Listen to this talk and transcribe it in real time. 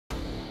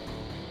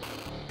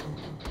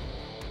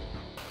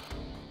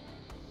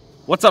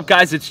What's up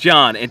guys, it's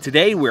John, and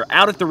today we're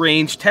out at the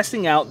range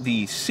testing out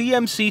the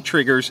CMC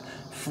Triggers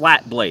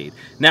flat blade.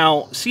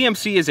 Now,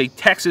 CMC is a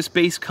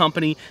Texas-based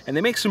company and they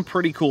make some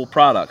pretty cool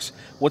products.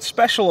 What's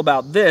special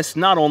about this,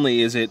 not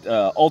only is it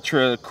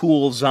ultra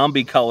cool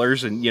zombie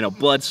colors and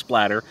blood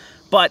splatter,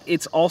 but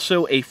it's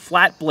also a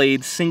flat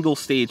blade single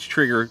stage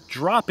trigger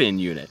drop-in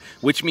unit,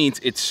 which means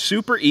it's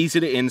super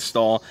easy to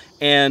install,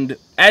 and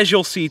as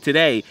you'll see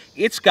today,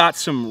 it's got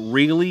some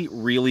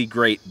really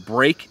great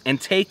break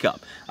and take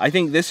up. I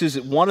think this is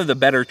one of the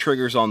better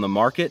triggers on the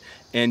market,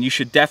 and you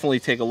should definitely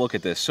take a look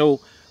at this. So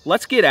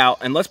let's get out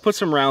and let's put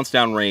some rounds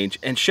down range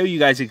and show you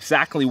guys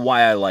exactly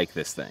why I like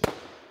this thing.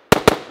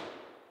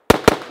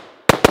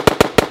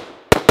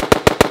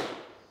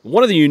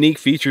 One of the unique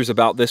features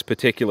about this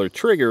particular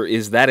trigger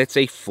is that it's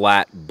a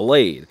flat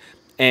blade.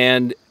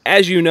 And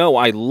as you know,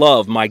 I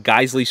love my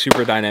Geissele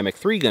Super Dynamic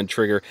 3-gun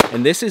trigger,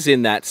 and this is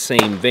in that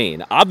same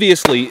vein.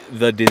 Obviously,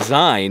 the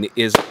design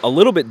is a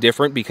little bit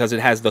different because it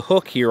has the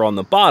hook here on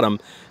the bottom.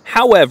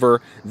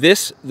 However, the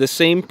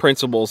same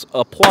principles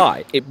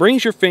apply. It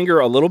brings your finger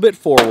a little bit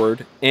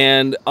forward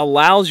and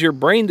allows your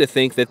brain to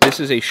think that this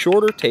is a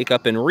shorter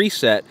take-up and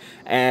reset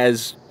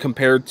as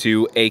compared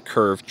to a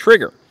curved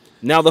trigger.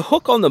 Now, the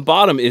hook on the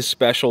bottom is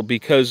special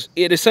because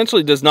it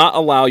essentially does not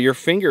allow your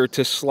finger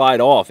to slide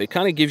off. It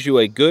kind of gives you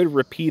a good,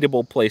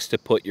 repeatable place to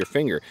put your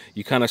finger.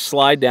 You kind of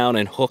slide down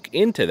and hook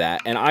into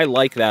that, and I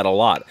like that a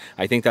lot.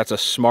 I think that's a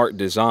smart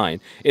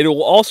design. It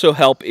will also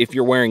help if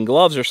you're wearing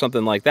gloves or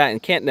something like that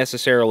and can't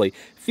necessarily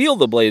feel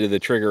the blade of the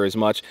trigger as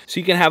much,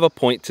 so you can have a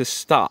point to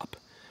stop.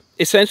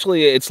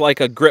 Essentially, it's like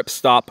a grip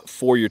stop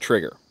for your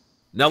trigger.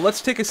 Now, let's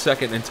take a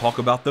second and talk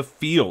about the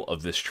feel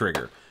of this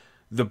trigger.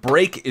 The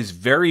break is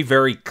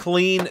very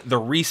clean, the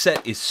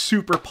reset is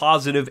super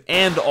positive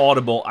and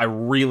audible. I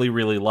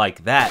really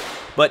like that.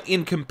 But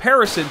in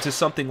comparison to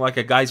something like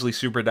a Geissele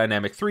Super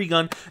Dynamic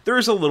 3-gun, there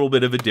is a little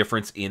bit of a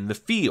difference in the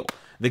feel.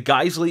 The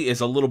Geissele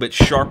is a little bit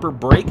sharper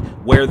break,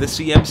 where the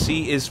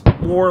CMC is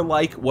more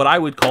like what I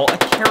would call a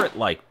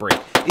carrot-like break.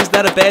 Is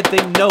that a bad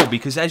thing? No,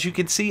 because as you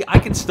can see, I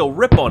can still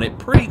rip on it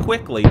pretty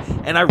quickly,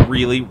 and I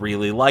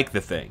really like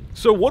the thing.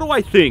 So what do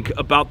I think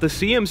about the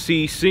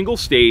CMC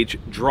single-stage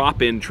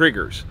drop-in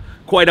triggers?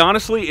 Quite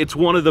honestly, it's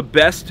one of the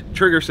best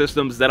trigger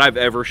systems that I've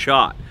ever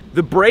shot.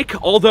 The break,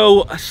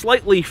 although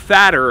slightly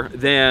fatter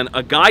than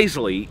a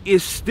Geissele,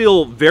 is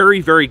still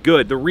very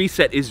good. The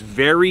reset is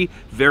very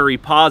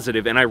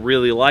positive, and I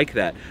really like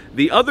that.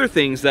 The other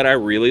things that I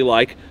really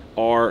like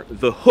are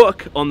the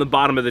hook on the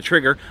bottom of the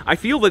trigger. I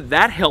feel that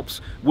that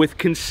helps with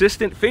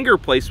consistent finger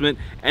placement,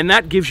 and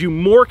that gives you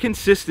more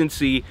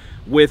consistency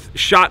with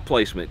shot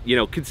placement.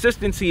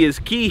 Consistency is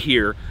key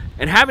here,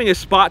 and having a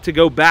spot to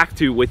go back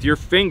to with your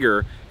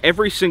finger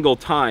every single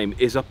time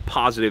is a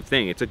positive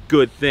thing. It's a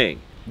good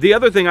thing. The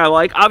other thing I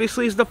like,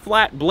 obviously, is the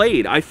flat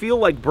blade. I feel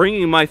like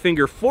bringing my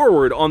finger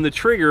forward on the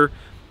trigger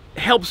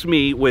helps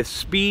me with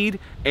speed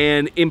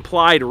and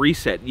implied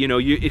reset.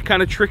 It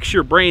kind of tricks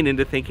your brain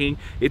into thinking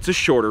it's a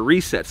shorter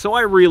reset. So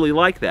I really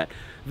like that.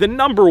 The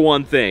number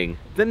one thing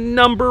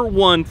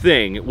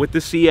with the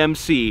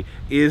CMC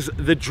is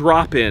the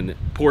drop-in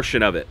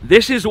portion of it.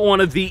 This is one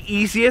of the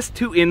easiest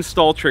to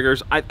install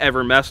triggers I've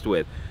ever messed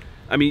with.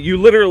 I mean, you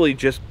literally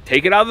just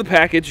take it out of the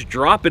package,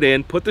 drop it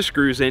in, put the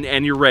screws in,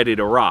 and you're ready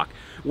to rock.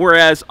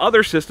 Whereas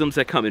other systems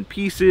that come in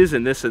pieces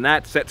and this and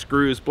that, set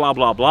screws,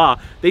 blah,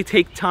 they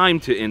take time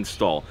to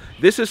install.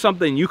 This is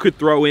something you could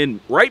throw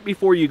in right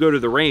before you go to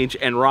the range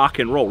and rock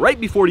and roll, right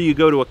before you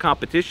go to a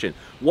competition,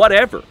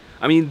 whatever.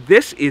 I mean,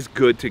 this is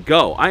good to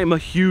go. I am a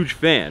huge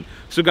fan.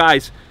 So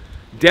guys,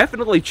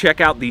 definitely check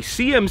out the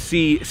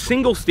CMC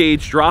single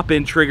stage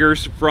drop-in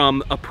triggers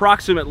from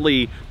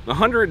approximately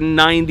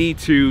 $190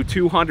 to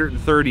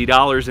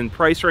 $230 in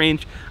price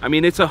range. I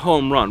mean, it's a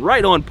home run,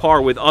 right on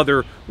par with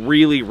other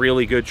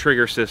really good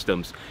trigger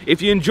systems.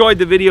 If you enjoyed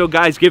the video,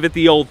 guys, give it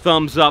the old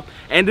thumbs up.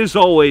 And as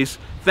always,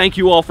 thank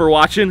you all for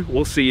watching.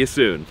 We'll see you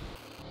soon.